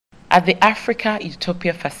At the Africa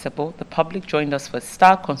Utopia Festival, the public joined us for a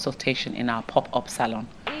style consultation in our pop-up salon.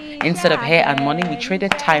 Instead of hair and money, we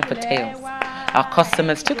traded time for tales. Our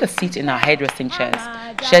customers took a seat in our hairdressing chairs,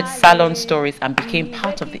 shared salon stories, and became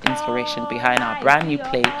part of the inspiration behind our brand new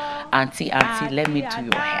play, Aunty, Let Me Do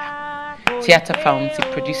Your Hair. Theatre Fountain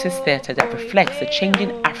produces theatre that reflects the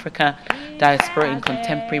changing African diaspora in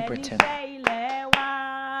contemporary Britain.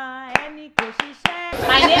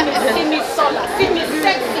 My name is Simi Sola, Simi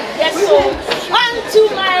Sexy, yes so. On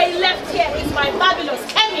to my left here is my fabulous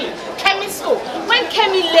Kemi School. When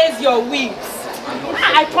Kemi lays your weaves,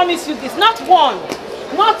 I promise you this, not one,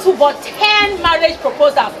 not two, but 10 marriage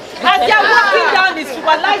proposals. As they are walking down the street,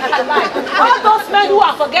 all those men who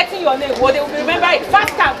are forgetting your name, well, they will remember it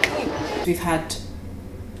fast and clean. We've had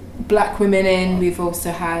black women in, we've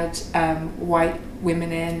also had white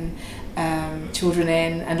women in, children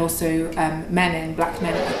in, and also men in, black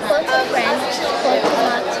men.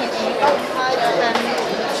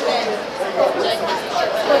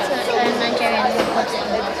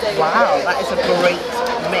 Wow, that is a great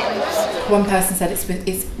mix. One person said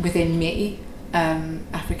it's within me,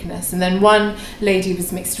 Africanness, and then one lady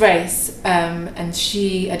was mixed race, and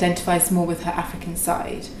she identifies more with her African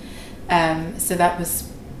side. So that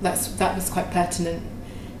was quite pertinent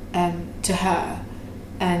to her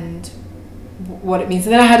and what it means.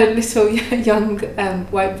 And then I had a little young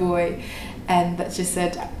white boy, and that just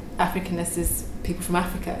said Africanness is people from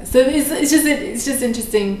Africa. So it's just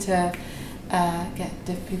interesting to get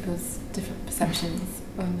people's different perceptions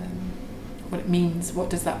on what it means. What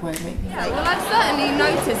does that word mean? Yeah, well, I've certainly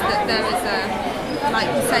noticed that there is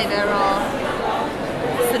like you say, there are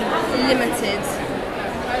sort of limited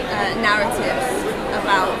narratives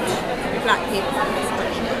about black people in this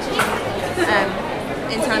country.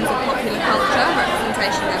 In terms of popular culture,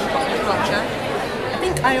 representation in popular culture. I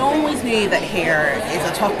think I always knew that hair is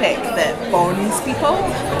a topic that bonds people,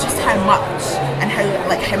 but just how much and how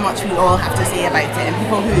much we all have to say about it, and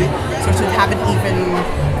people who sort of haven't even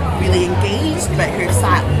really engaged but who've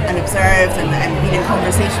sat and observed and been in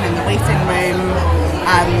conversation in the waiting room,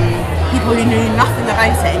 people who knew nothing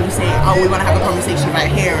about it, and you say, oh, we want to have a conversation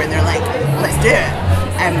about hair, and they're like, let's do it.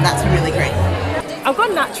 That's been really great. I've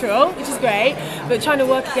gone natural, which is great, but trying to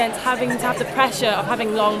work against having to have the pressure of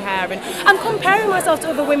having long hair, and I'm comparing myself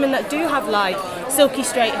to other women that do have like silky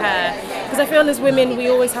straight hair, because I feel as women we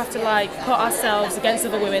always have to like put ourselves against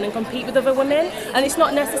other women and compete with other women, and it's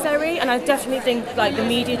not necessary. And I definitely think like the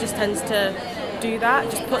media just tends to do that,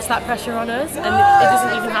 just puts that pressure on us, and it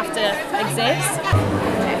doesn't even have to exist.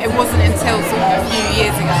 It wasn't until sort of a few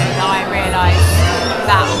years ago that I realised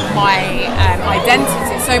that my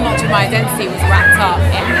identity, so much of my identity was wrapped up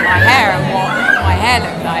in my hair and what my hair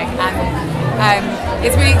looked like, and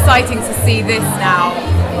it's really exciting to see this now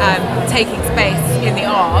taking space in the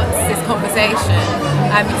arts, this conversation,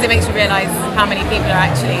 because it makes you realise how many people are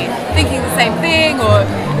actually thinking the same thing, or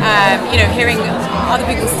hearing other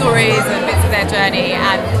people's stories and bits of their journey,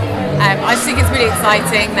 and I just think it's really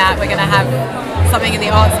exciting that we're going to have something in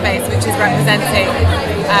the art space which is representing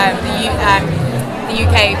the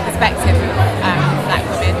UK perspective of black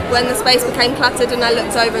women. When the space became cluttered and I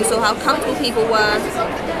looked over and saw how comfortable people were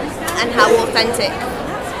and how authentic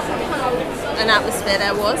an atmosphere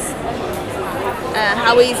there was,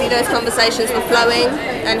 how easy those conversations were flowing,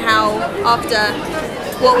 and how after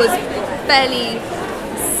what was a fairly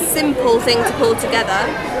simple thing to pull together,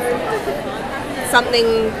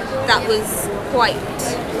 something that was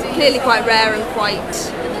clearly quite rare and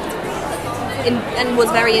and was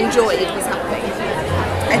very enjoyed was happening.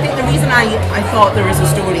 I think the reason I thought there was a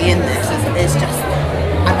story in this is just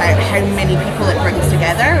about how many people it brings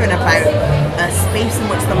together, and about a space in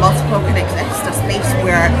which the multiple can exist, a space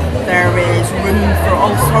where there is room for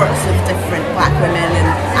all sorts of different black women and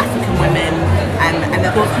African women, and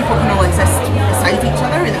that those people can all exist beside each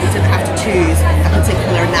other, and that we didn't have to choose a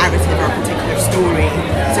particular narrative or a particular story,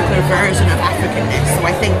 a particular version of Africanness. So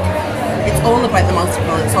I think it's all about the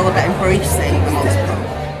multiple, it's all about embracing the multiple.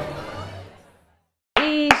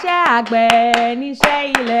 Àgbẹ̀ níṣẹ́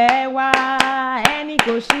ilé wa, ẹni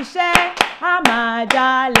kò ṣiṣẹ́ á máa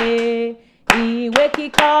jalè. Ìwé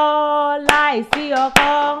kíkọ́ láìsí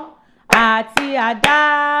ọkọ́ àti àdá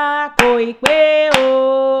kò ì pé o,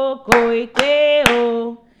 kò ì pé o.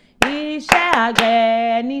 Iṣẹ́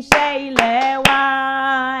àgbẹ̀ níṣẹ́ ilé wa,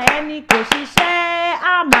 ẹni kò ṣiṣẹ́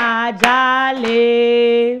á máa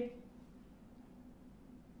jalè.